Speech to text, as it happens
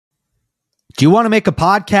Do you want to make a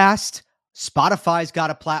podcast? Spotify's got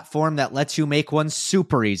a platform that lets you make one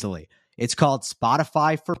super easily. It's called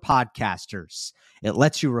Spotify for Podcasters. It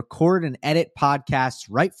lets you record and edit podcasts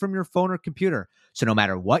right from your phone or computer. So no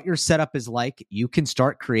matter what your setup is like, you can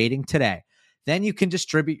start creating today. Then you can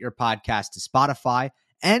distribute your podcast to Spotify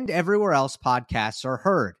and everywhere else podcasts are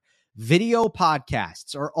heard. Video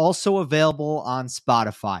podcasts are also available on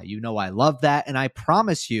Spotify. You know I love that, and I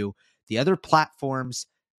promise you the other platforms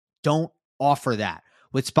don't offer that.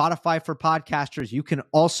 With Spotify for Podcasters, you can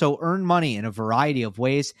also earn money in a variety of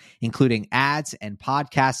ways, including ads and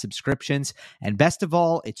podcast subscriptions. And best of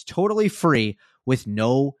all, it's totally free with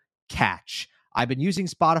no catch. I've been using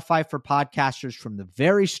Spotify for Podcasters from the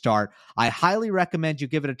very start. I highly recommend you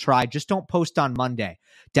give it a try. Just don't post on Monday.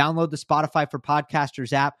 Download the Spotify for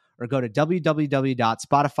Podcasters app or go to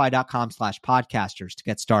www.spotify.com/podcasters to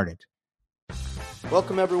get started.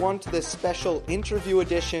 Welcome, everyone, to this special interview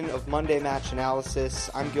edition of Monday Match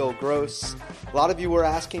Analysis. I'm Gil Gross. A lot of you were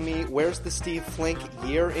asking me, where's the Steve Flink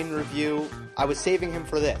year in review? I was saving him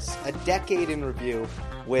for this, a decade in review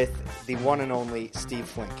with the one and only Steve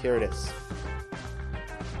Flink. Here it is.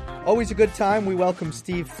 Always a good time. We welcome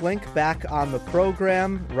Steve Flink back on the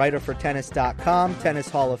program, writer for Tennis.com, Tennis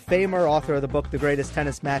Hall of Famer, author of the book The Greatest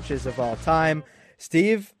Tennis Matches of All Time.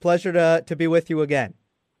 Steve, pleasure to be with you again.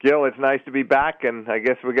 Gil, it's nice to be back, and I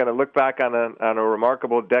guess we're going to look back on a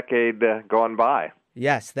remarkable decade gone by.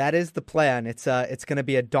 Yes, that is the plan. It's going to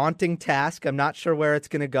be a daunting task. I'm not sure where it's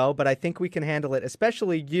going to go, but I think we can handle it,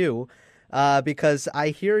 especially you, because I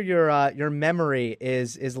hear your memory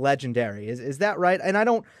is legendary. Is that right? And I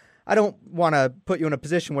don't want to put you in a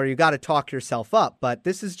position where you got to talk yourself up, but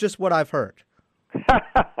this is just what I've heard.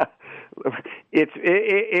 It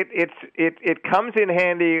comes in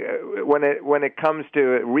handy when it comes to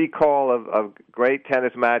recall of great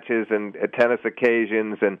tennis matches and tennis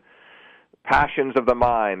occasions and passions of the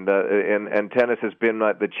mind. And tennis has been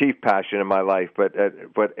the chief passion in my life, but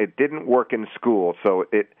it didn't work in school. So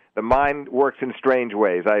the mind works in strange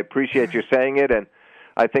ways. I appreciate you saying it, and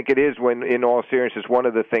I think it is, when in all seriousness, one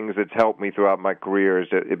of the things that's helped me throughout my career is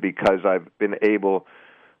because I've been able,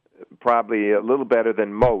 probably a little better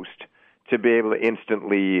than most, to be able to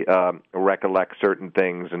instantly recollect certain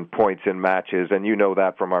things and points in matches, and you know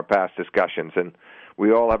that from our past discussions. And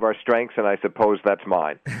we all have our strengths, and I suppose that's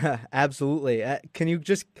mine. Absolutely. Can you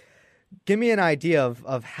just give me an idea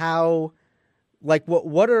of how, like,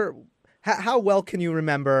 how well can you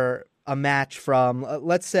remember a match from,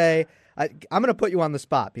 let's say, I'm going to put you on the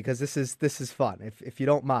spot because this is fun, if you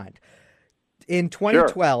don't mind. In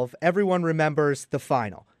 2012, Sure. Everyone remembers the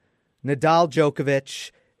final. Nadal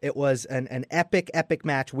Djokovic. It was an epic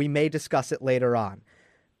match. We may discuss it later on.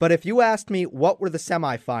 But if you asked me what were the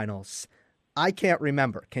semifinals, I can't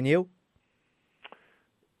remember. Can you?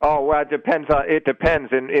 Oh, well, it depends.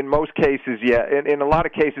 In most cases, yeah. In a lot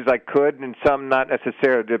of cases, I could, and some not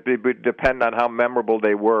necessarily. It would depend on how memorable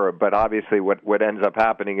they were. But obviously, what ends up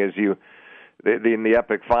happening is in the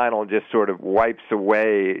epic final just sort of wipes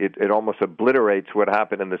away, it almost obliterates what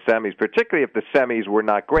happened in the semis, particularly if the semis were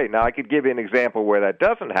not great. Now, I could give you an example where that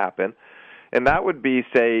doesn't happen, and that would be,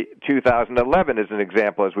 say, 2011 as an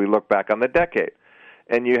example as we look back on the decade.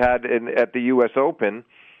 And you had, at the U.S. Open,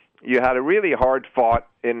 you had a really hard-fought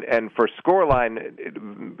and for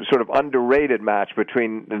scoreline sort of underrated match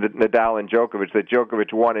between Nadal and Djokovic that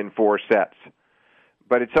Djokovic won in 4 sets.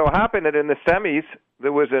 But it so happened that in the semis,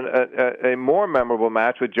 there was a more memorable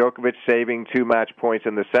match with Djokovic saving 2 match points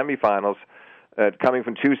in the semifinals, coming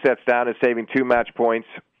from 2 sets down and saving 2 match points,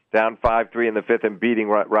 down 5-3 in the 5th, and beating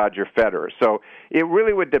Roger Federer. So it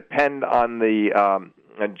really would depend on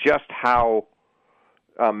just how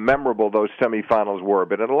memorable those semifinals were.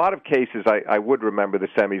 But in a lot of cases, I would remember the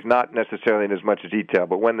semis, not necessarily in as much detail.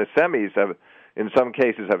 But when the semis in some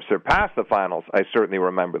cases have surpassed the finals, I certainly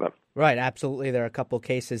remember them. Right, absolutely. There are a couple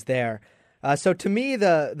cases there. So to me,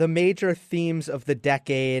 the major themes of the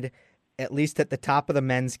decade, at least at the top of the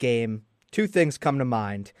men's game, 2 things come to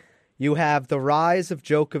mind. You have the rise of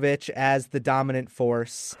Djokovic as the dominant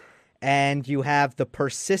force, and you have the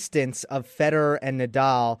persistence of Federer and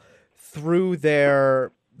Nadal through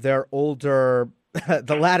their older,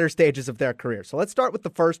 the latter stages of their career. So let's start with the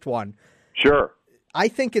first one. Sure. I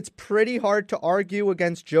think it's pretty hard to argue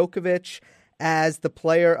against Djokovic as the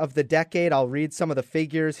player of the decade. I'll read some of the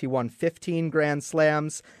figures. He won 15 Grand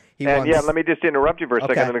Slams. Let me just interrupt you for a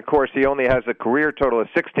second. And, of course, he only has a career total of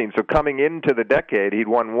 16. So coming into the decade, he'd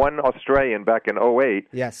won 1 Australian back in 2008.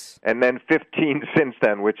 Yes. And then 15 since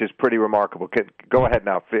then, which is pretty remarkable. Go ahead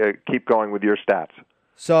now. Keep going with your stats.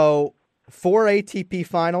 So 4 ATP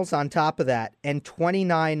finals on top of that and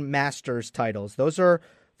 29 Masters titles. Those are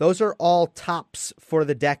Those are all tops for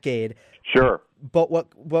the decade. Sure. But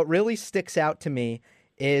what really sticks out to me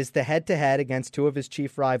is the head-to-head against two of his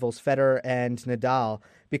chief rivals, Federer and Nadal,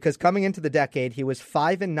 because coming into the decade, he was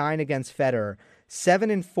 5-9 against Federer,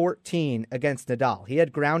 7-14 against Nadal. He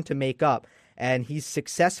had ground to make up, and he's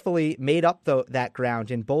successfully made up that ground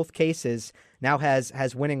in both cases, now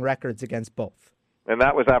has winning records against both. And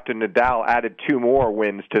that was after Nadal added 2 more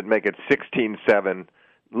wins to make it 16-7,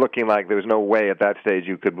 looking like there was no way at that stage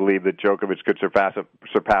you could believe that Djokovic could surpass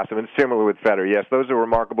him. And similar with Federer. Yes, those are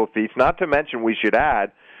remarkable feats. Not to mention, we should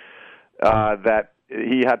add that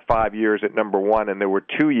he had 5 years at number 1, and there were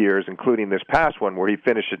 2 years, including this past one, where he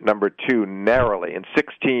finished at number 2 narrowly. In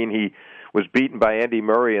 16, he was beaten by Andy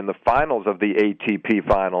Murray in the finals of the ATP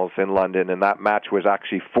finals in London, and that match was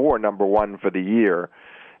actually for number 1 for the year.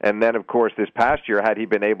 And then, of course, this past year, had he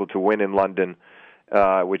been able to win in London,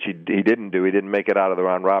 which he didn't do. He didn't make it out of the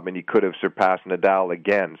round robin. He could have surpassed Nadal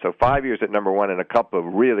again. So 5 years at number 1 and a couple of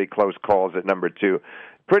really close calls at number 2.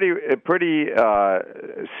 Pretty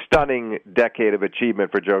stunning decade of achievement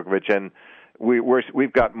for Djokovic, and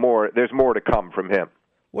we've got more. There's more to come from him.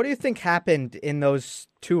 What do you think happened in those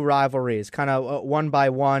 2 rivalries, kind of one by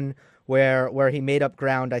one, where he made up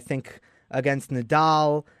ground? I think against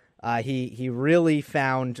Nadal, he really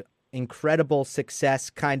found incredible success,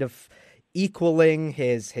 kind of equaling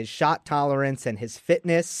his shot tolerance and his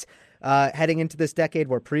fitness heading into this decade,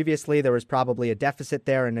 where previously there was probably a deficit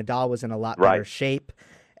there and Nadal was in a lot better shape.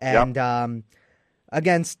 And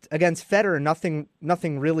against Federer,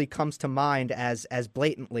 nothing really comes to mind as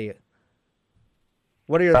blatantly.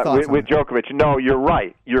 What are your thoughts with Djokovic? No, you're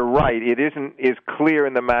right. You're right. It isn't as clear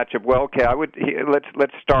in the matchup. Well, okay,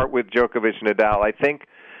 let's start with Djokovic Nadal. I think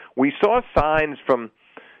we saw signs from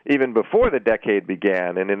even before the decade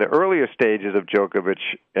began, and in the earlier stages of Djokovic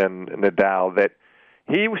and Nadal, that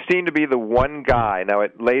he seemed to be the one guy. Now,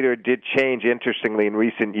 it later did change, interestingly, in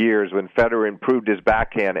recent years when Federer improved his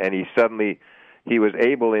backhand, and he was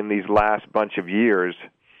able in these last bunch of years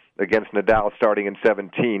against Nadal starting in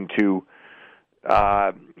 17 to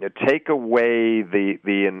take away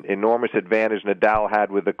the enormous advantage Nadal had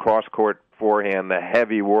with the cross-court forehand, the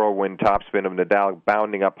heavy whirlwind topspin of Nadal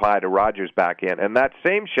bounding up high to Rogers' backhand. And that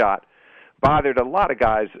same shot bothered a lot of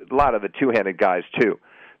guys, a lot of the two-handed guys, too.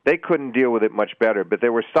 They couldn't deal with it much better, but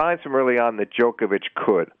there were signs from early on that Djokovic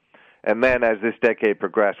could. And then as this decade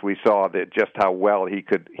progressed, we saw that just how well he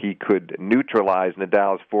could neutralize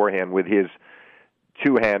Nadal's forehand with his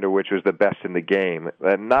two-hander, which was the best in the game.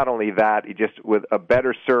 And not only that, he just with a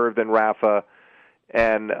better serve than Rafa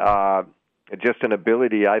and just an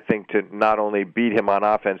ability, I think, to not only beat him on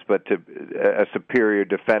offense, but to a superior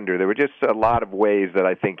defender. There were just a lot of ways that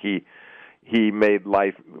I think he made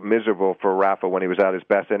life miserable for Rafa when he was at his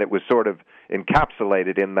best, and it was sort of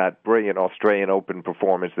encapsulated in that brilliant Australian Open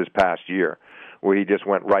performance this past year, where he just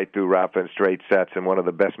went right through Rafa in straight sets in one of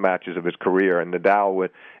the best matches of his career. And Nadal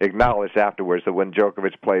would acknowledge afterwards that when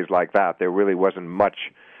Djokovic plays like that, there really wasn't much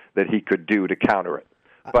that he could do to counter it.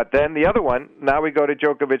 But then the other one, now we go to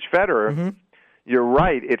Djokovic-Federer. Mm-hmm. You're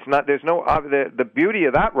right. It's not. There's no. The beauty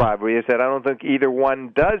of that rivalry is that I don't think either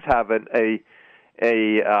one does have a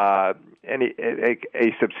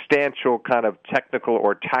substantial kind of technical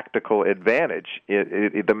or tactical advantage.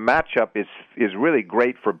 The matchup is really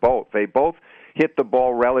great for both. They both hit the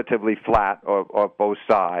ball relatively flat on both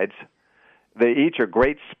sides. They each are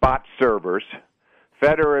great spot servers.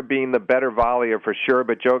 Federer being the better volleyer for sure,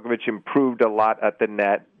 but Djokovic improved a lot at the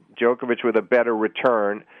net. Djokovic with a better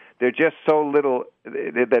return. There's just so little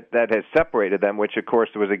that has separated them, which of course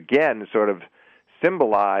was again sort of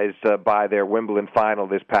symbolized by their Wimbledon final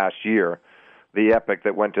this past year, the epic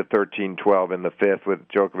that went to 13-12 in the fifth, with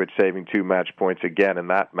Djokovic saving 2 match points again in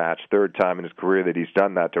that match, third time in his career that he's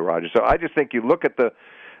done that to Roger. So I just think you look at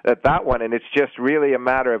that one, and it's just really a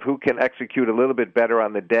matter of who can execute a little bit better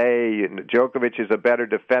on the day. Djokovic is a better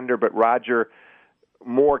defender, but Roger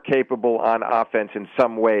more capable on offense in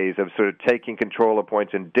some ways of sort of taking control of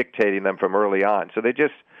points and dictating them from early on. So they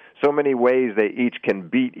just so many ways they each can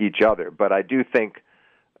beat each other. But I do think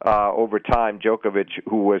over time, Djokovic,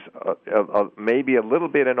 who was maybe a little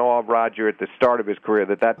bit in awe of Roger at the start of his career,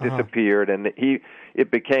 that disappeared, and it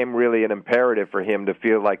became really an imperative for him to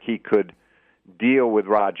feel like he could deal with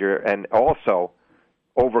Roger and also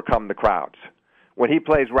overcome the crowds. When he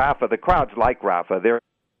plays Rafa, the crowds like Rafa.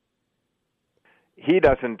 He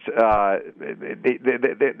doesn't.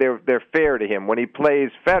 They're fair to him. When he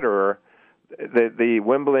plays Federer, the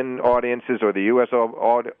Wimbledon audiences or the U.S.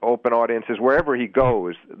 Open audiences, wherever he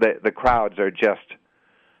goes, the crowds are just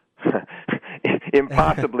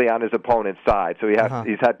impossibly on his opponent's side. So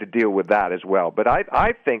he's had to deal with that as well. But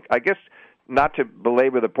I guess not to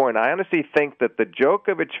belabor the point, I honestly think that the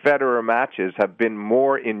Djokovic-Federer matches have been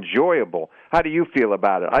more enjoyable. How do you feel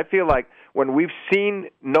about it? I feel like when we've seen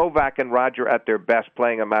Novak and Roger at their best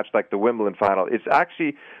playing a match like the Wimbledon final, it's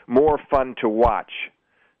actually more fun to watch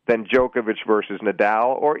than Djokovic versus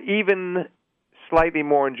Nadal, or even slightly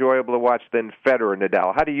more enjoyable to watch than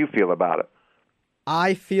Federer-Nadal. How do you feel about it?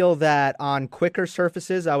 I feel that on quicker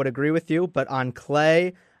surfaces, I would agree with you, but on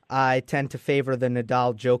clay, I tend to favor the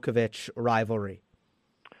Nadal-Djokovic rivalry.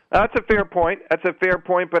 That's a fair point.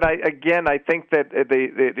 But I think that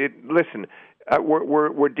listen,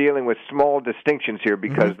 we're dealing with small distinctions here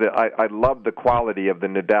because I love the quality of the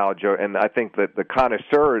Nadal, and I think that the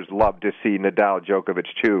connoisseurs love to see Nadal-Djokovic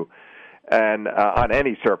too, and on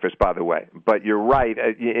any surface, by the way. But you're right.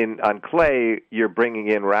 On clay, you're bringing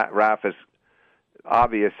in Rafa's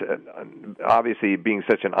obviously being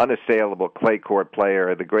such an unassailable clay court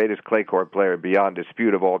player, the greatest clay court player beyond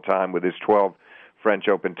dispute of all time with his 12 French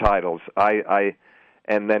Open titles.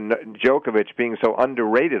 And then Djokovic being so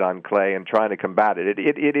underrated on clay and trying to combat it.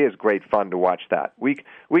 It is great fun to watch that. We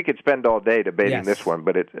could spend all day debating this one,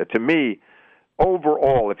 but to me,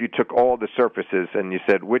 overall, if you took all the surfaces and you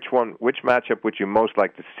said which matchup would you most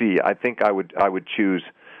like to see, I think I would choose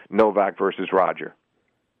Novak versus Roger.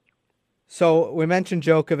 So we mentioned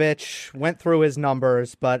Djokovic, went through his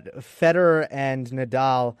numbers, but Federer and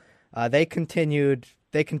Nadal, they continued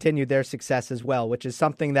their success as well, which is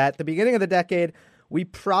something that at the beginning of the decade, we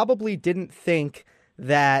probably didn't think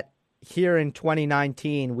that here in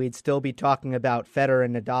 2019, we'd still be talking about Federer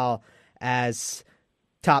and Nadal as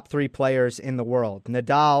top three players in the world.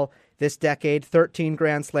 Nadal this decade, 13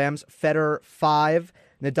 Grand Slams, Federer 5,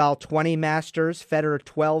 Nadal 20 Masters, Federer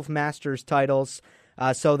 12 Masters titles.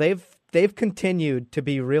 So they've continued to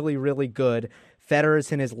be really, really good.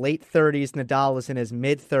 Federer's in his late 30s. Nadal is in his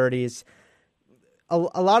mid-30s.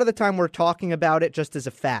 A lot of the time we're talking about it just as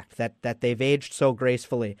a fact that they've aged so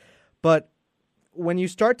gracefully. But when you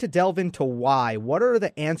start to delve into why, what are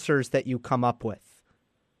the answers that you come up with?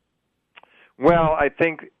 Well, I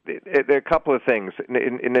think there are a couple of things.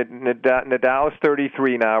 Nadal is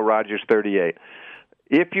 33 now. Roger's 38.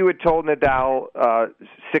 If you had told Nadal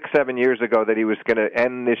 6-7 years ago that he was going to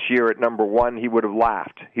end this year at number one, he would have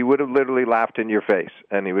laughed. He would have literally laughed in your face,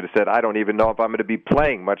 and he would have said, I don't even know if I'm going to be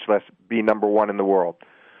playing, much less be number one in the world.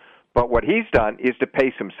 But what he's done is to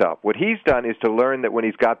pace himself. What he's done is to learn that when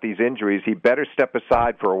he's got these injuries, he better step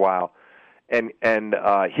aside for a while and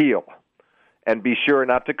heal and be sure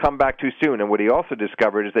not to come back too soon. And what he also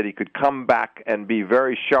discovered is that he could come back and be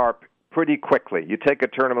very sharp pretty quickly. You take a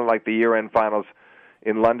tournament like the year-end finals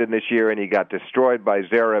in London this year, and he got destroyed by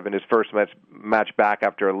Zverev in his first match back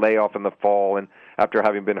after a layoff in the fall and after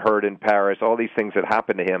having been hurt in Paris, all these things that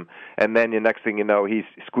happened to him. And then the next thing you know, he's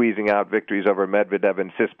squeezing out victories over Medvedev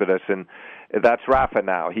and Tsitsipas, and that's Rafa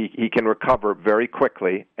now. He can recover very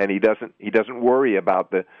quickly, and he doesn't worry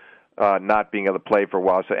about the not being able to play for a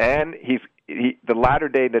while. So, and the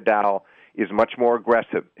latter-day Nadal is much more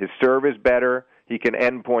aggressive. His serve is better. He can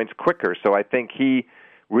end points quicker. So I think he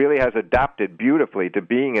really has adapted beautifully to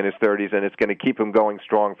being in his 30s, and it's going to keep him going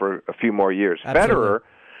strong for a few more years. Absolutely. Federer,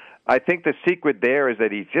 I think the secret there is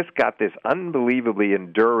that he's just got this unbelievably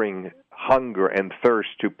enduring hunger and thirst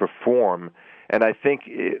to perform, and I think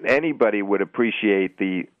anybody would appreciate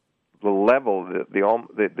the level,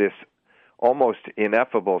 this almost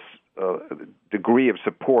ineffable degree of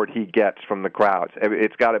support he gets from the crowds.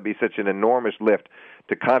 It's got to be such an enormous lift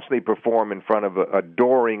to constantly perform in front of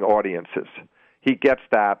adoring audiences. He gets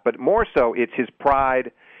that, but more so, it's his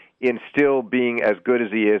pride in still being as good as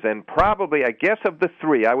he is. And probably, I guess, of the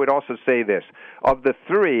three, I would also say this. Of the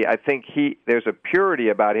three, I think there's a purity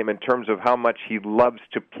about him in terms of how much he loves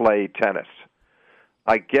to play tennis.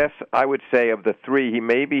 I guess I would say of the three,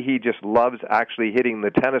 he just loves actually hitting the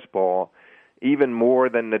tennis ball even more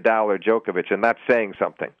than Nadal or Djokovic, and that's saying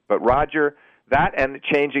something. But Roger, that and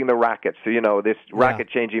changing the rackets. So, this racket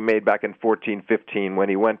change he made back in 14-15 when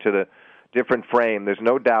he went to the different frame, there's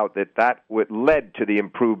no doubt that led to the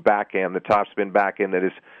improved backhand, the topspin backhand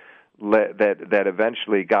that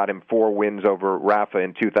eventually got him 4 wins over Rafa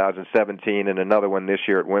in 2017 and another one this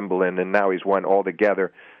year at Wimbledon, and now he's won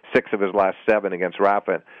altogether 6 of his last 7 against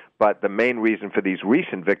Rafa. But the main reason for these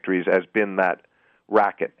recent victories has been that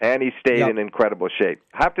racket, and he stayed in incredible shape.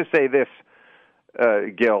 I have to say this,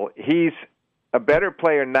 Gil, he's a better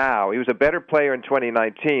player now. He was a better player in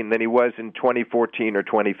 2019 than he was in 2014 or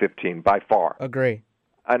 2015, by far. Agree.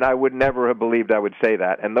 And I would never have believed I would say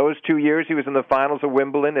that. And those 2 years, he was in the finals of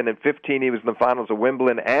Wimbledon, and in 15, he was in the finals of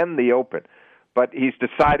Wimbledon and the Open. But he's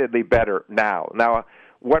decidedly better now. Now,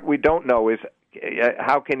 what we don't know is,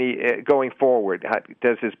 going forward,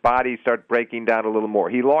 does his body start breaking down a little more?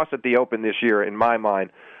 He lost at the Open this year, in my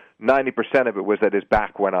mind. 90% of it was that his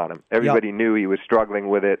back went on him. Everybody knew he was struggling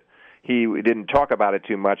with it. He didn't talk about it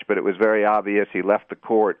too much, but it was very obvious. He left the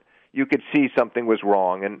court. You could see something was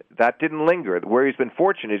wrong, and that didn't linger. Where he's been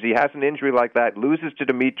fortunate is he has an injury like that, loses to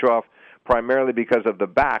Dimitrov primarily because of the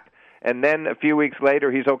back, and then a few weeks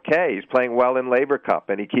later he's okay. He's playing well in Laver Cup,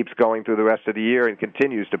 and he keeps going through the rest of the year and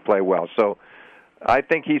continues to play well. So I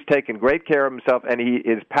think he's taken great care of himself, and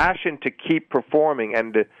his passion to keep performing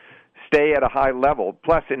and to stay at a high level.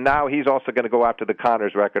 Plus, and now he's also going to go after the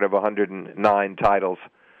Connors record of 109 titles,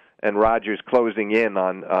 and Roger's closing in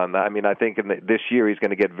on that. I mean, I think this year he's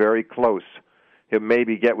going to get very close. He'll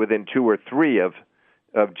maybe get within 2 or 3 of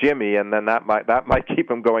Jimmy, and then that might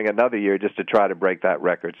keep him going another year just to try to break that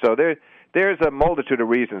record. So there's a multitude of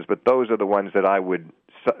reasons, but those are the ones that I would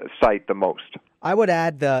cite the most. I would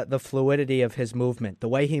add the fluidity of his movement, the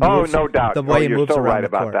way he moves. Oh, no doubt. The way he moves you're so around right the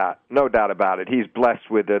about court. that. No doubt about it. He's blessed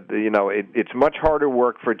with it. It's much harder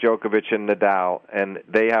work for Djokovic and Nadal, and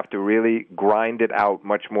they have to really grind it out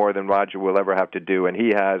much more than Roger will ever have to do. And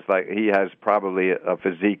he has probably a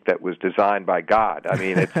physique that was designed by God. I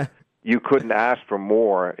mean, you couldn't ask for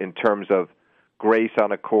more in terms of grace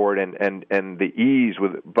on a court and the ease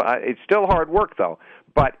with. But it's still hard work though.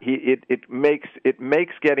 But it makes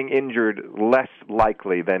getting injured less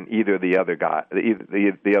likely than either the other guy,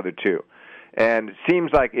 the other two, and it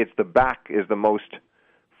seems like it's the back is the most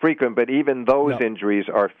frequent. But even those injuries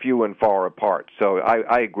are few and far apart. So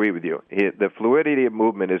I agree with you. The fluidity of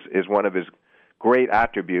movement is one of his great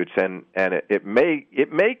attributes, and it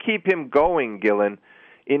may keep him going, Gillen,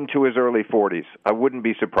 into his early 40s. I wouldn't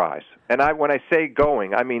be surprised. And when I say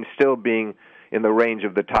going, I mean still being in the range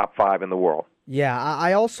of the top 5 in the world. Yeah,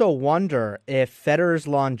 I also wonder if Federer's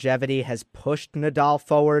longevity has pushed Nadal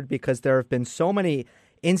forward, because there have been so many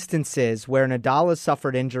instances where Nadal has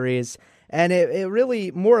suffered injuries, and it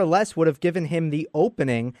really more or less would have given him the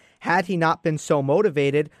opening had he not been so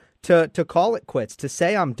motivated to call it quits, to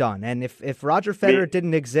say I'm done. And if Roger Federer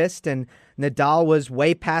didn't exist and Nadal was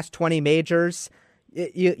way past 20 majors,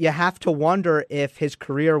 you have to wonder if his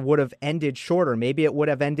career would have ended shorter. Maybe it would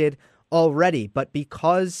have ended already, but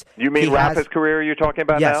because you mean Rafa's career you're talking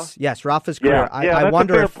about now? Yes, Rafa's career. Yeah, I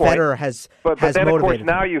wonder if point. Federer has then, motivated of course, him.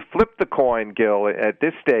 now you flip the coin, Gil, at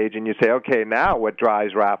this stage, and you say, okay, now what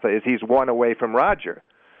drives Rafa is he's 1 away from Roger.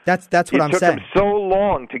 That's what I'm saying. It took him so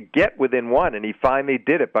long to get within 1, and he finally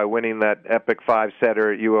did it by winning that epic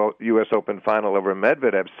 5-setter U.S. Open final over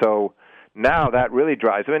Medvedev. So now that really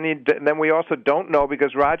drives him. And then we also don't know,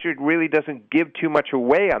 because Roger really doesn't give too much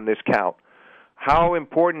away on this count. How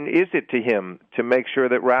important is it to him to make sure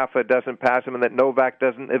that Rafa doesn't pass him and that Novak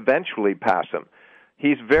doesn't eventually pass him?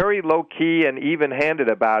 He's very low-key and even-handed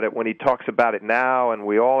about it when he talks about it now, and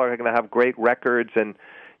we all are going to have great records, and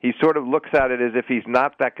he sort of looks at it as if he's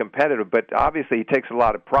not that competitive, but obviously he takes a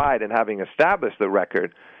lot of pride in having established the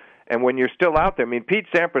record. And when you're still out there, I mean, Pete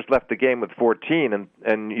Sampras left the game with 14,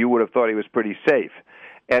 and you would have thought he was pretty safe.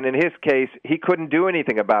 And in his case, he couldn't do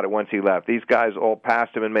anything about it once he left. These guys all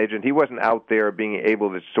passed him in major, and he wasn't out there being able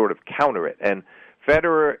to sort of counter it. And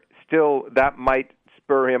Federer still, that might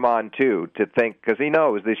spur him on, too, to think, because he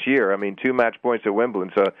knows this year, I mean, 2 match points at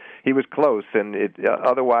Wimbledon, so he was close. And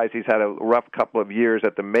otherwise, he's had a rough couple of years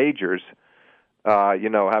at the majors,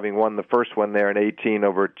 having won the first one there in 18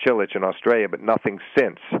 over Cilic in Australia, but nothing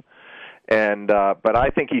since. And but I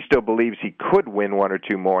think he still believes he could win 1 or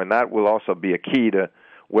 2 more, and that will also be a key to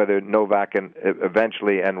whether Novak and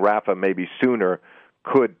eventually and Rafa maybe sooner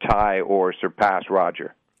could tie or surpass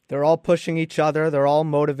Roger. They're all pushing each other. They're all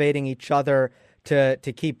motivating each other to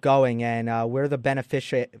keep going, and we're the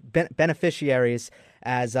beneficiaries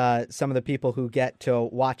as some of the people who get to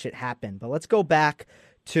watch it happen. But let's go back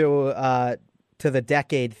to the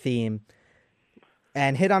decade theme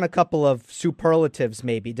and hit on a couple of superlatives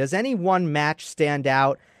maybe. Does any one match stand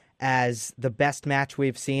out as the best match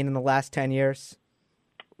we've seen in the last 10 years?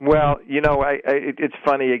 Well, it's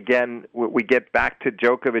funny again. We get back to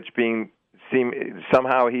Djokovic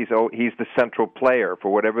somehow he's the central player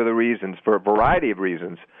for whatever the reasons, for a variety of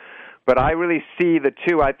reasons. But I really see the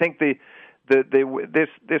two. I think this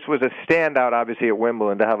was a standout, obviously, at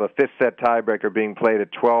Wimbledon to have a 5th set tiebreaker being played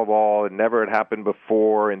at 12-all. It never had happened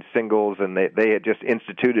before in singles, and they had just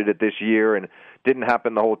instituted it this year, and didn't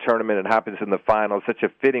happen the whole tournament. It happens in the final. Such a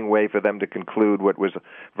fitting way for them to conclude what was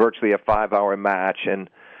virtually a 5-hour match, and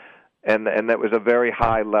that was a very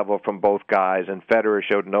high level from both guys, and Federer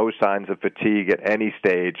showed no signs of fatigue at any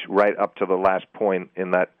stage right up to the last point in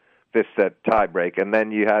that 5th set tiebreak. And then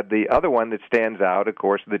you had the other one that stands out, of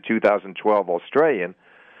course, the 2012 Australian,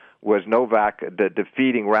 was Novak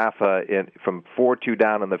defeating Rafa from 4-2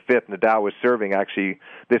 down in the fifth. Nadal was serving, actually,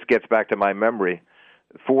 this gets back to my memory,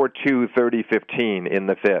 4-2, 30-15 in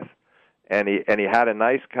the fifth. And he had a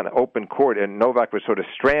nice kind of open court, and Novak was sort of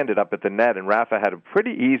stranded up at the net, and Rafa had a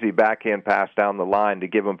pretty easy backhand pass down the line to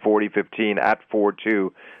give him 40-15 at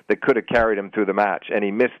 4-2 that could have carried him through the match, and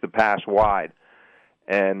he missed the pass wide.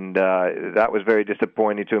 And that was very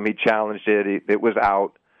disappointing to him. He challenged it. It was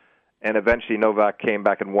out. And eventually Novak came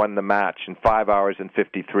back and won the match in 5 hours and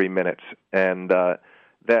 53 minutes. And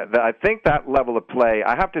I think that level of play,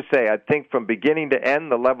 I have to say, I think from beginning to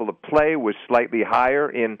end, the level of play was slightly higher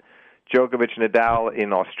in Djokovic-Nadal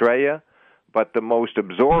in Australia. But the most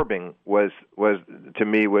absorbing was to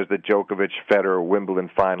me was the Djokovic-Federer Wimbledon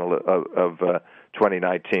final of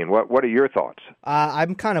 2019. What are your thoughts?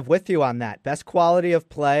 I'm kind of with you on that. Best quality of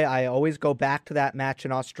play. I always go back to that match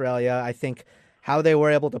in Australia. I think how they were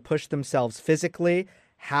able to push themselves physically,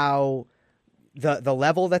 how the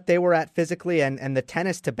level that they were at physically, and the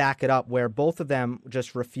tennis to back it up, where both of them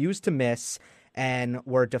just refused to miss and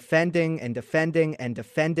were defending and defending and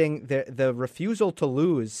defending. The refusal to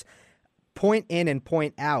lose, point in and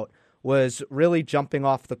point out, was really jumping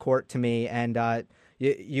off the court to me. And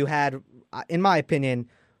you had, in my opinion,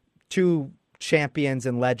 two champions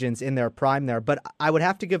and legends in their prime there. But I would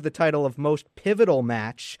have to give the title of most pivotal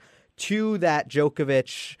match to that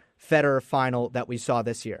Djokovic-Federer final that we saw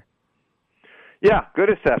this year. Yeah, good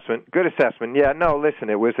assessment. Yeah, no, listen,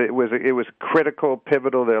 it was critical,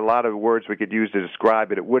 pivotal. There are a lot of words we could use to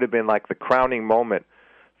describe it. It would have been like the crowning moment,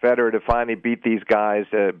 Federer to finally beat these guys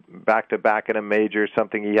back to back in a major,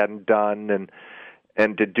 something he hadn't done,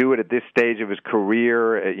 and to do it at this stage of his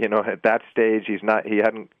career. At that stage,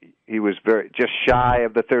 he was just shy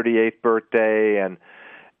of the 38th birthday, and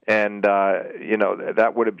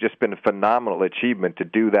that would have just been a phenomenal achievement to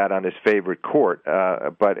do that on his favorite court.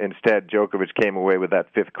 But instead, Djokovic came away with that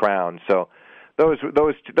fifth crown. So those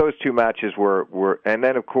two matches were, and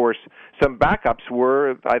then of course some backups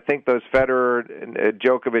were. I think those Federer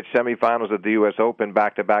Djokovic semifinals of the U.S. Open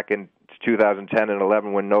back to back in 2010 and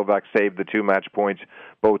 11, when Novak saved the 2 match points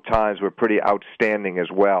both times, were pretty outstanding as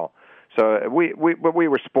well. So we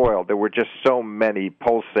were spoiled. There were just so many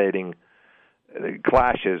pulsating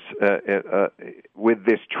clashes with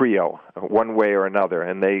this trio, one way or another,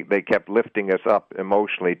 and they kept lifting us up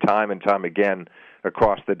emotionally time and time again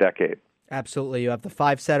across the decade. Absolutely. You have the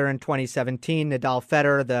 5-setter in 2017,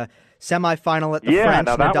 Nadal-Federer, the semifinal at the French,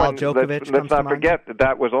 Nadal-Djokovic. Let's not forget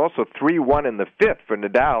that was also 3-1 in the fifth for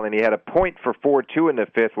Nadal, and he had a point for 4-2 in the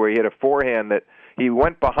fifth where he had a forehand that he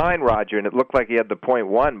went behind Roger, and it looked like he had the point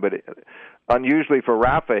won, but unusually for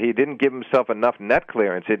Rafa, he didn't give himself enough net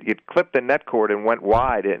clearance. It clipped the net cord and went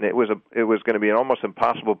wide, and it was going to be an almost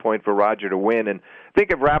impossible point for Roger to win. And I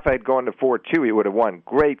think if Rafa had gone to 4-2, he would have won.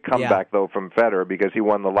 Great comeback, though, from Federer, because he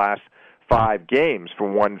won the last 5 games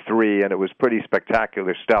from 1-3, and it was pretty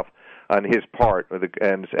spectacular stuff on his part,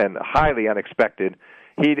 and highly unexpected.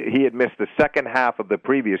 He had missed the second half of the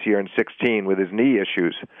previous year in 16 with his knee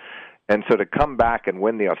issues. And so to come back and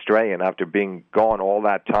win the Australian after being gone all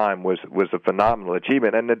that time was a phenomenal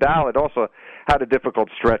achievement. And Nadal had also had a difficult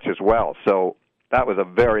stretch as well. So that was a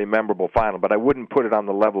very memorable final. But I wouldn't put it on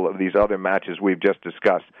the level of these other matches we've just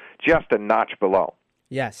discussed. Just a notch below.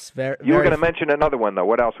 Yes. You were going to mention another one, though.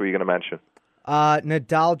 What else were you going to mention?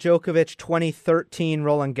 Nadal-Djokovic 2013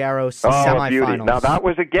 Roland Garros semifinals. Beauty. Now that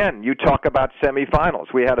was, again, you talk about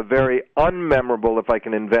semifinals. We had a very unmemorable, if I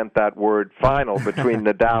can invent that word, final between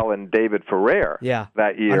Nadal and David Ferrer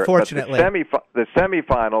that year. Unfortunately. But the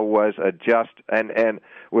semifinal was and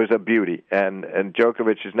was a beauty. And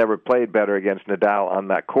Djokovic has never played better against Nadal on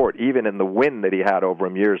that court. Even in the win that he had over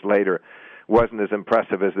him years later, wasn't as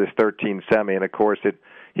impressive as this 13 semi. And of course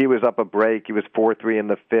he was up a break. He was 4-3 in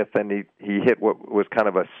the fifth, and he hit what was kind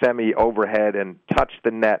of a semi-overhead and touched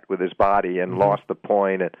the net with his body and lost the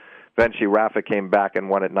point. And eventually Rafa came back and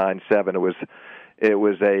won at 9-7.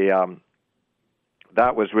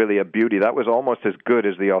 That was really a beauty. That was almost as good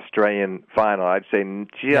as the Australian final. I'd say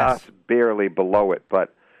just barely below it,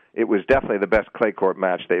 but it was definitely the best clay court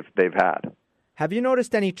match they've had. Have you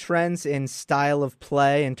noticed any trends in style of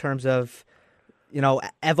play in terms of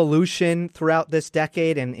evolution throughout this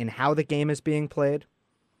decade and in how the game is being played?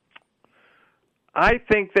 I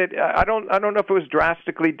think that I don't know if it was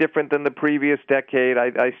drastically different than the previous decade.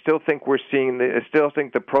 I still think I still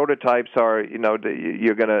think the prototypes are,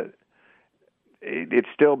 it's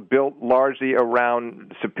still built largely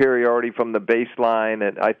around superiority from the baseline,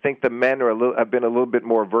 and I think the men have been a little bit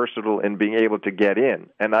more versatile in being able to get in.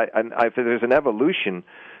 And I think there's an evolution.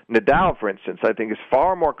 Nadal, for instance, I think is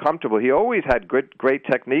far more comfortable. He always had great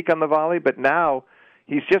technique on the volley, but now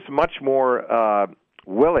he's just much more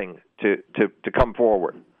willing to come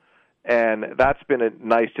forward. And that's been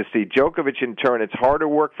nice to see. Djokovic, in turn, it's harder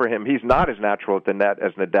work for him. He's not as natural at the net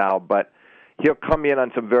as Nadal, but he'll come in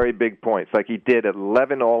on some very big points, like he did at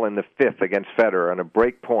 11-all in the fifth against Federer on a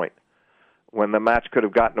break point, when the match could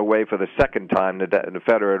have gotten away for the second time.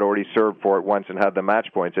 Federer had already served for it once and had the match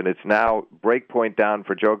points, and it's now break point down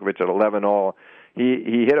for Djokovic at 11-all.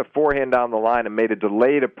 He hit a forehand down the line and made a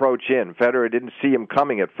delayed approach in. Federer didn't see him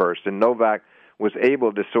coming at first, and Novak was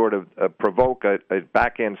able to sort of provoke a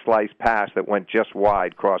backhand slice pass that went just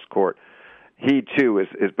wide cross court. He too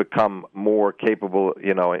has become more capable,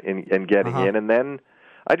 in getting in. And then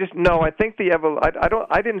I think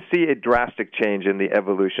I didn't see a drastic change in the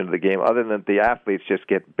evolution of the game, other than the athletes just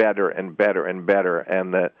get better and better and better,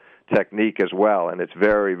 and the technique as well. And it's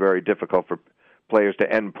very, very difficult for players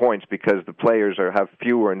to end points because the players have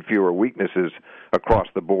fewer and fewer weaknesses across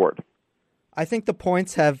the board. I think the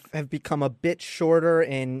points have become a bit shorter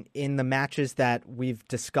in the matches that we've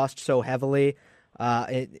discussed so heavily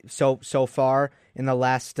so far in the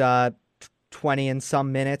last 20 and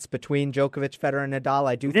some minutes between Djokovic, Federer, and Nadal.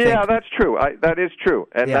 I do think. Yeah, that's true. That is true,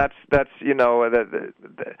 and that's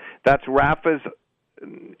Rafa's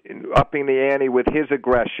upping the ante with his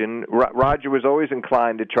aggression. Roger was always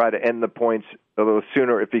inclined to try to end the points a little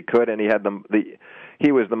sooner if he could, and he had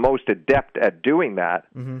he was the most adept at doing that.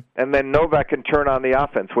 Mm-hmm. And then Novak can turn on the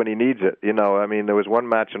offense when he needs it. There was one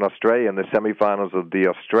match in Australia in the semifinals of the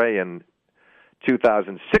Australian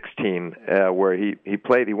 2016 where he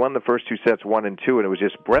won the first two sets 1 and 2, and it was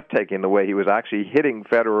just breathtaking the way he was actually hitting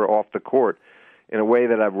Federer off the court in a way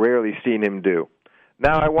that I've rarely seen him do.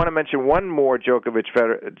 Now, I want to mention one more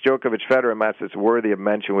Djokovic-Federer match that's worthy of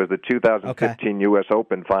mention was the 2015 U.S.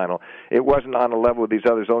 Open final. It wasn't on a level with these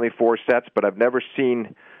others, only 4 sets, but I've never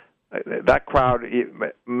seen that crowd. It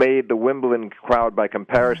made the Wimbledon crowd, by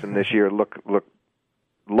comparison, this year look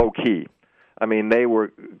low-key. I mean, they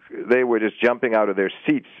were just jumping out of their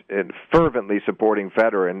seats and fervently supporting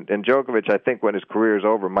Federer. And Djokovic, I think, when his career is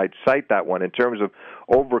over, might cite that one in terms of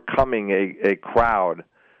overcoming a crowd.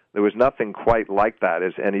 There was nothing quite like that.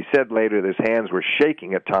 And he said later that his hands were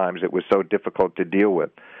shaking at times. It was so difficult to deal with.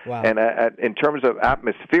 Wow. And in terms of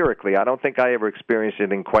atmospherically, I don't think I ever experienced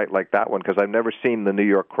anything quite like that one, because I've never seen the New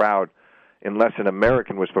York crowd, unless an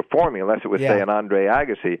American was performing, unless it was, say, an Andre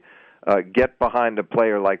Agassi, get behind a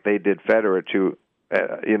player like they did Federer to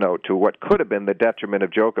what could have been the detriment of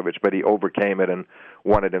Djokovic, but he overcame it and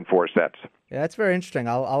won it in 4 sets. Yeah, that's very interesting.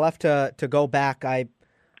 I'll have to go back.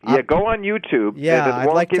 Go on YouTube. Yeah, I'd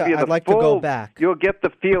like to go back. You'll get the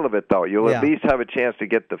feel of it, though. You'll at least have a chance to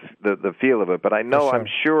get the feel of it. But I know, I'm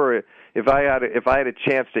sure, if I had a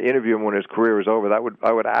chance to interview him when his career was over,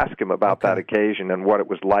 I would ask him about that occasion and what it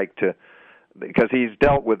was like to, because he's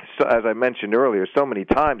dealt with, as I mentioned earlier, so many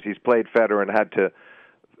times he's played Federer and had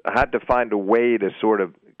to find a way to sort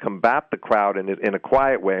of combat the crowd in a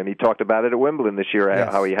quiet way. And he talked about it at Wimbledon this year,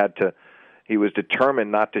 how he was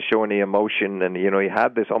determined not to show any emotion, and he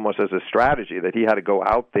had this almost as a strategy that he had to go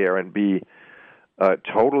out there and be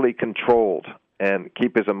totally controlled and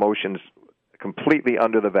keep his emotions completely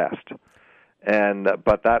under the vest.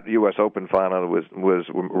 But that U.S. Open final was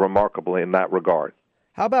remarkable in that regard.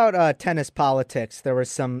 How about tennis politics? There was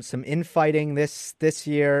some infighting this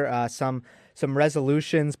year, some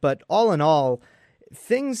resolutions, but all in all,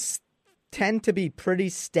 things tend to be pretty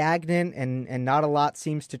stagnant, and not a lot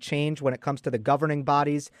seems to change when it comes to the governing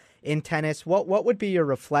bodies in tennis. What would be your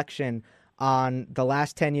reflection on the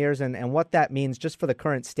last 10 years and what that means just for the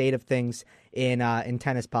current state of things in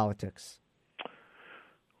tennis politics?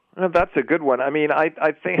 Well, that's a good one. I mean, I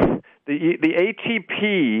think the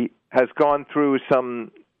ATP has gone through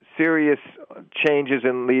some serious changes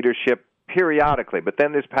in leadership periodically, but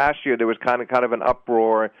then this past year there was kind of an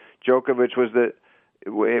uproar. Djokovic was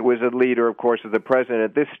a leader, of course, as the president.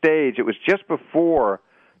 At this stage, it was just before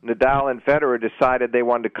Nadal and Federer decided they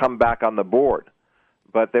wanted to come back on the board.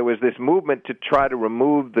 But there was this movement to try to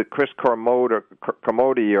remove the Chris Kermode,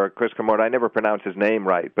 I never pronounce his name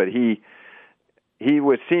right, but he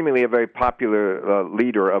was seemingly a very popular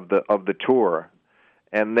leader of the tour.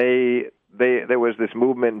 And there was this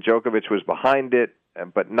movement, and Djokovic was behind it,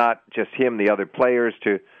 but not just him, the other players,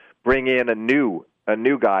 to bring in a new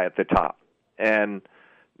guy at the top. And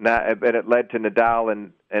it led to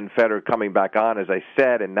Nadal and Federer coming back on, as I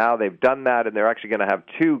said, and now they've done that, and they're actually going to have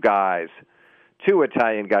 2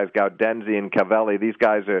 Italian guys, Gaudenzi and Cavelli. These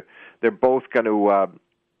guys they're both going to,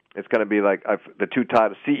 it's going to be like the 2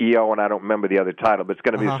 titles, CEO, and I don't remember the other title, but it's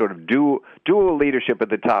going to be sort of dual leadership at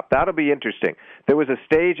the top. That'll be interesting. There was a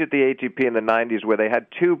stage at the ATP in the 90s where they had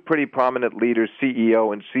 2 pretty prominent leaders,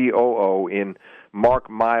 CEO and COO, in Mark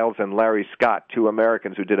Miles and Larry Scott, two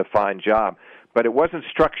Americans who did a fine job. But it wasn't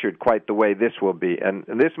structured quite the way this will be. And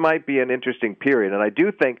this might be an interesting period. And I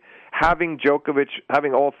do think having Djokovic,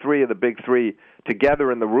 having all three of the big three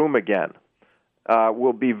together in the room again,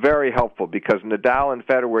 will be very helpful, because Nadal and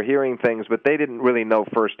Federer were hearing things, but they didn't really know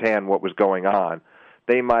firsthand what was going on.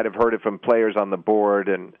 They might have heard it from players on the board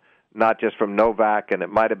and not just from Novak, and it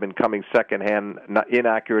might have been coming secondhand,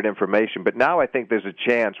 inaccurate information. But now I think there's a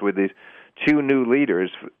chance with these two new leaders,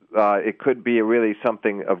 it could be really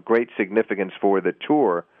something of great significance for the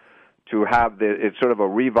tour to have it's sort of a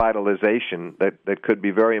revitalization that could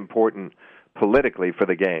be very important politically for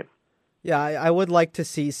the game. Yeah, I would like to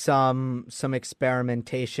see some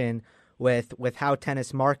experimentation with how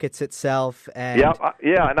tennis markets itself. And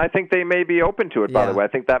yeah, and I think they may be open to it, by the way. I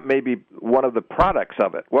think that may be one of the products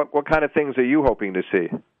of it. What kind of things are you hoping to see?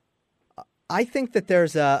 I think that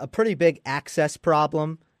there's a pretty big access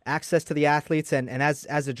problem, access to the athletes, and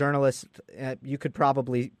as a journalist, you could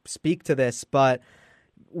probably speak to this, but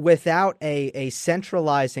without a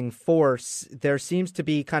centralizing force, there seems to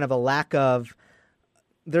be kind of a lack of,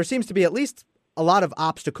 there seems to be at least a lot of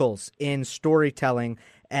obstacles in storytelling,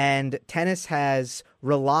 and tennis has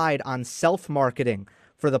relied on self-marketing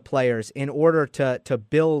for the players in order to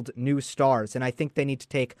build new stars, and I think they need to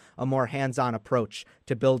take a more hands-on approach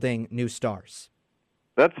to building new stars.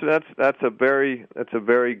 That's a very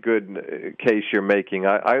good case you're making.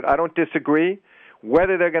 I don't disagree.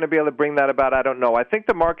 Whether they're going to be able to bring that about, I don't know. I think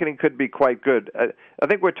the marketing could be quite good. I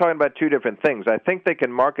think we're talking about two different things. I think they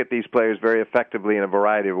can market these players very effectively in a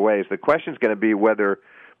variety of ways. The question is going to be whether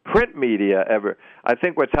print media ever. I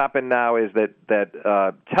think what's happened now is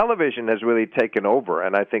that television has really taken over,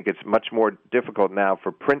 and I think it's much more difficult now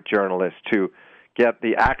for print journalists to get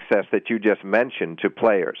the access that you just mentioned to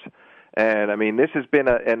players. And I mean, this has been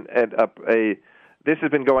this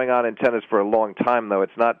has been going on in tennis for a long time, though.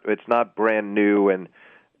 It's not brand new, and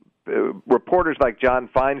reporters like John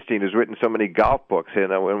Feinstein, who's written so many golf books,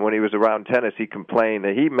 and when he was around tennis, he complained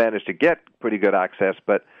that he managed to get pretty good access,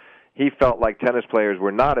 but he felt like tennis players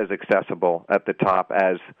were not as accessible at the top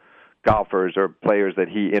as golfers or players that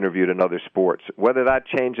he interviewed in other sports. Whether that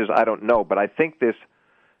changes, I don't know, but I think this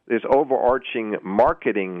overarching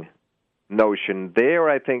marketing notion there,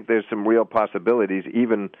 I think there's some real possibilities,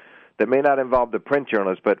 even that may not involve the print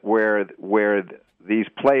journalists, but where these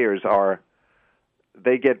players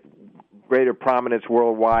they get greater prominence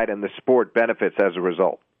worldwide, and the sport benefits as a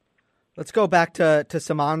result. Let's go back to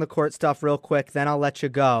some on-the-court stuff real quick, then I'll let you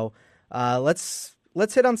go. Let's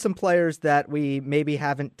hit on some players that we maybe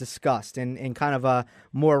haven't discussed in kind of a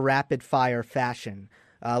more rapid-fire fashion.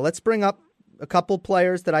 Let's bring up a couple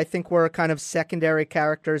players that I think were kind of secondary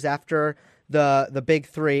characters after the big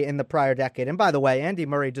three in the prior decade. And by the way, Andy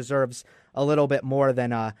Murray deserves a little bit more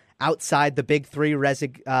than outside the big three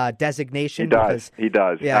designation. He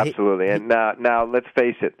does, yeah, absolutely. And now let's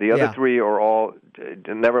face it, the other three are all,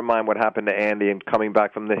 never mind what happened to Andy and coming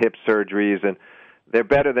back from the hip surgeries, and they're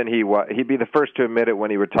better than he was. He'd be the first to admit it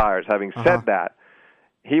when he retires. Having said that,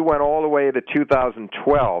 he went all the way to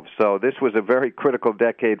 2012, so this was a very critical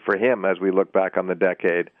decade for him as we look back on the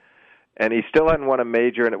decade. And he still hadn't won a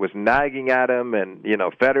major, and it was nagging at him. And,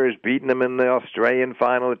 Federer's beaten him in the Australian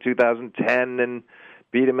final in 2010 and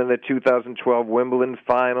beat him in the 2012 Wimbledon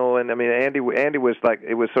final. And, I mean, Andy was like,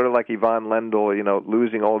 it was sort of like Ivan Lendl,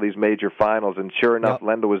 losing all these major finals. And sure enough,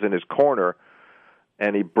 Lendl was in his corner,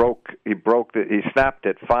 and he snapped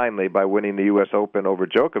it finally by winning the U.S. Open over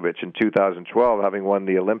Djokovic in 2012, having won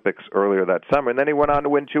the Olympics earlier that summer. And then he went on to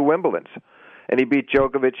win two Wimbledons. And he beat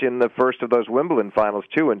Djokovic in the first of those Wimbledon finals,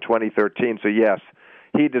 too, in 2013. So, yes,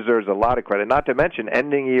 he deserves a lot of credit, not to mention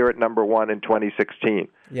ending year at number one in 2016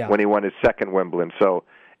 when he won his second Wimbledon. So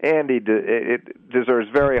Andy it deserves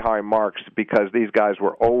very high marks because these guys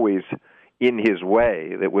were always in his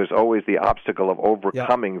way. It was always the obstacle of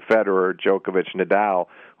overcoming Federer, Djokovic, Nadal,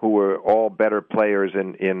 who were all better players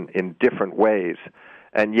in different ways.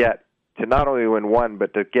 And yet, to not only win one,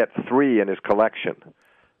 but to get three in his collection.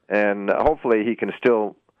 And hopefully he can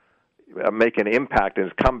still make an impact in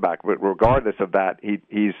his comeback. But regardless of that,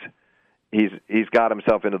 he's got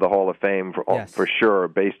himself into the Hall of Fame for sure,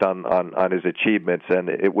 based on his achievements. And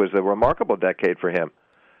it was a remarkable decade for him.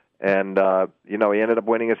 And he ended up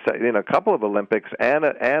winning a couple of Olympics and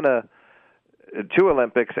two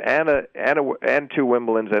Olympics and two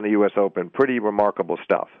Wimbledons and a U.S. Open. Pretty remarkable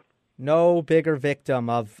stuff. No bigger victim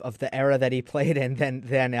of the era that he played in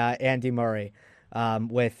than Andy Murray.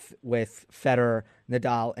 With Federer,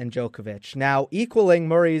 Nadal, and Djokovic. Now, equaling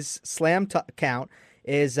Murray's slam count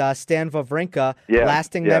is Stan Wawrinka.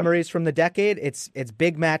 Lasting memories from the decade. It's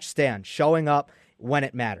big match Stan, showing up when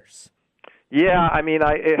it matters. Yeah, I mean,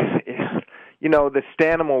 the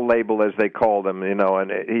Stanimal label, as they called him,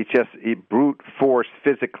 and he brute force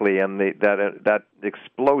physically, and that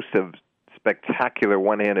explosive, spectacular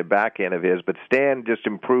one-handed backhand of his. But Stan just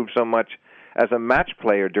improved so much as a match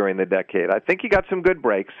player during the decade. I think he got some good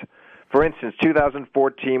breaks. For instance,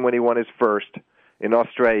 2014, when he won his first in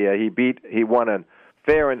Australia, he won a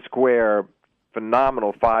fair and square,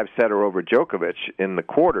 phenomenal five-setter over Djokovic in the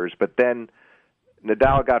quarters, but then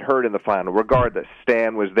Nadal got hurt in the final. Regardless,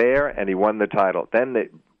 Stan was there, and he won the title. Then the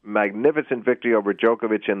magnificent victory over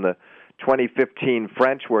Djokovic in the 2015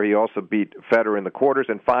 French, where he also beat Federer in the quarters,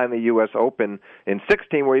 and finally U.S. Open in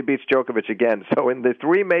 16, where he beats Djokovic again. So in the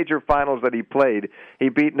three major finals that he played, he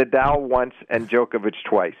beat Nadal once and Djokovic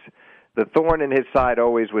twice. The thorn in his side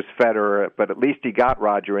always was Federer, but at least he got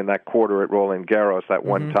Roger in that quarter at Roland Garros that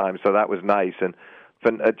one time, so that was nice. And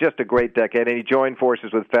just a great decade, and he joined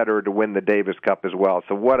forces with Federer to win the Davis Cup as well.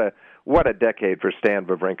 So what a decade for Stan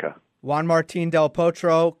Wawrinka. Juan Martín del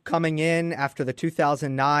Potro coming in after the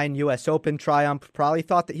 2009 U.S. Open triumph probably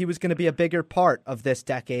thought that he was going to be a bigger part of this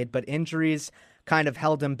decade, but injuries kind of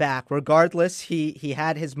held him back. Regardless, he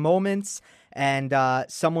had his moments, and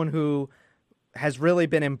someone who has really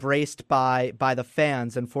been embraced by the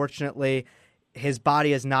fans. Unfortunately, his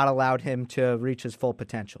body has not allowed him to reach his full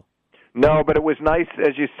potential. No, but it was nice,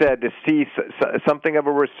 as you said, to see something of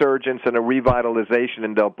a resurgence and a revitalization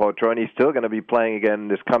in Del Potro, and he's still going to be playing again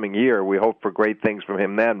this coming year. We hope for great things from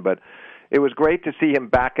him then, but it was great to see him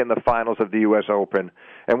back in the finals of the U.S. Open.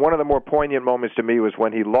 And one of the more poignant moments to me was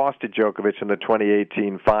when he lost to Djokovic in the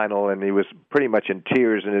 2018 final, and he was pretty much in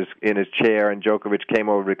tears in his chair, and Djokovic came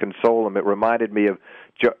over to console him. It reminded me of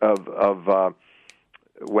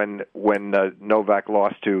when Novak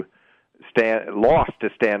lost to Stan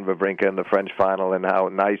Wawrinka in the French final, and how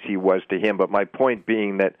nice he was to him. But my point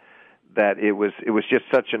being that it was just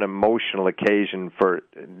such an emotional occasion for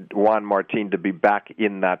Juan Martín to be back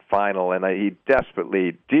in that final, and he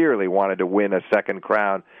desperately, dearly wanted to win a second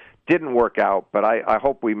crown. Didn't work out, but I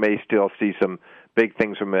hope we may still see some big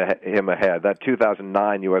things from him ahead. That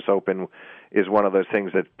 2009 U.S. Open is one of those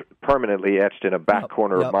things that's permanently etched in a back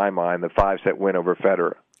corner of my mind, the 5-set win over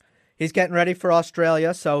Federer. He's getting ready for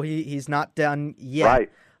Australia, so he's not done yet.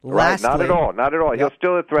 Right. Lastly, Not at all. Yep. He'll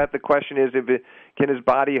still a threat. The question is, can his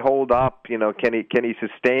body hold up? Can he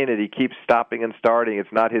sustain it? He keeps stopping and starting.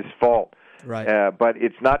 It's not his fault. Right. But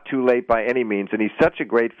it's not too late by any means. And he's such a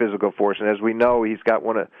great physical force. And as we know, he's got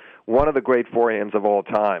one of the great forehands of all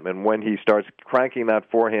time. And when he starts cranking that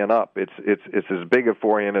forehand up, it's as big a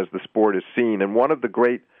forehand as the sport has seen. And one of the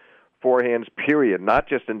great forehands, period. Not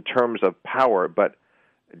just in terms of power, but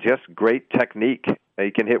just great technique. He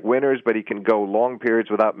can hit winners, but he can go long periods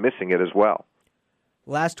without missing it as well.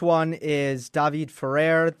 Last one is David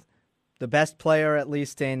Ferrer, the best player, at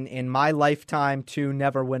least in my lifetime, to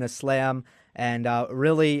never win a slam, and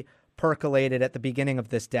really percolated at the beginning of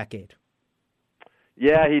this decade.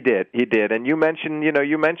 Yeah, he did. And you mentioned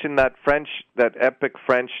that epic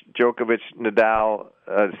French Djokovic Nadal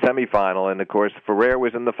semifinal, and of course Ferrer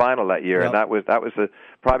was in the final that year, and that was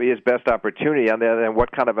probably his best opportunity. On the other hand,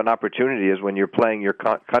 what kind of an opportunity is when you're playing your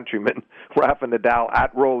countryman Rafa Nadal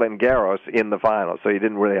at Roland Garros in the final? So he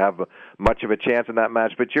didn't really have much of a chance in that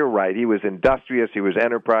match. But you're right, he was industrious, he was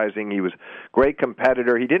enterprising, he was a great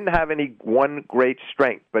competitor. He didn't have any one great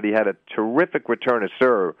strength, but he had a terrific return of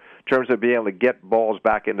serve in terms of being able to get balls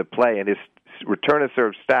back into play, and his return of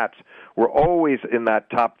serve stats were always in that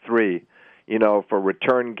top three, for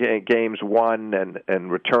return games won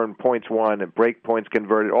and return points won and break points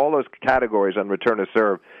converted, all those categories on return of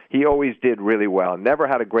serve. He always did really well. Never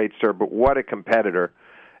had a great serve, but what a competitor,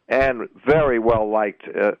 and very well liked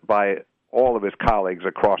by all of his colleagues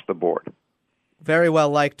across the board. Very well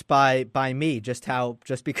liked by me, just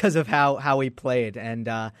because of how he played, and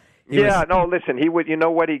listen, he would. You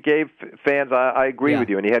know what he gave fans? I agree with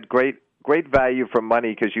you, and he had great value for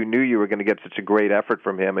money because you knew you were going to get such a great effort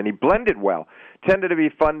from him, and he blended well. Tended to be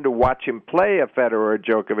fun to watch him play a Federer or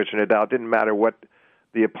Djokovic or Nadal. Didn't matter what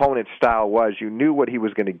the opponent's style was. You knew what he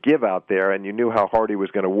was going to give out there, and you knew how hard he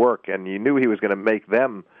was going to work, and you knew he was going to make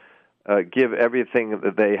them give everything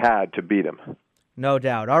that they had to beat him. No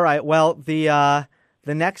doubt. All right. Well, the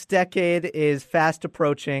next decade is fast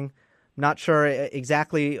approaching. Not sure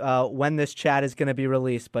exactly when this chat is going to be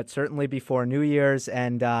released, but certainly before New Year's.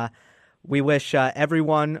 And we wish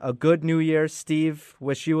everyone a good New Year's. Steve,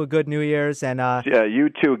 wish you a good New Year's. And you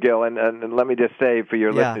too, Gil. And let me just say for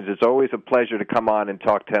your listeners, it's always a pleasure to come on and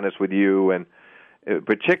talk tennis with you. And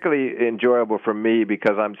particularly enjoyable for me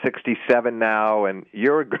because I'm 67 now, and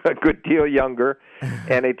you're a good deal younger,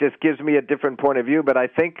 and it just gives me a different point of view. But I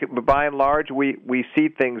think, by and large, we see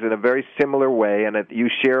things in a very similar way, and you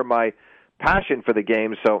share my passion for the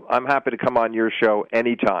game, so I'm happy to come on your show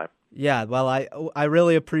anytime. Yeah, well, I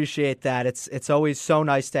really appreciate that. It's always so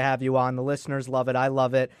nice to have you on. The listeners love it. I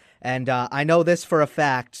love it. And I know this for a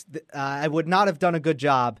fact. I would not have done a good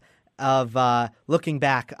job of looking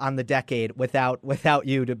back on the decade without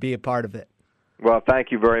you to be a part of it. Well, thank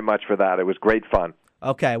you very much for that. It was great fun.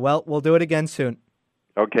 Okay, well, we'll do it again soon.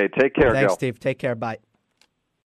 Okay, take care, Thanks, Gil. Steve. Take care. Bye.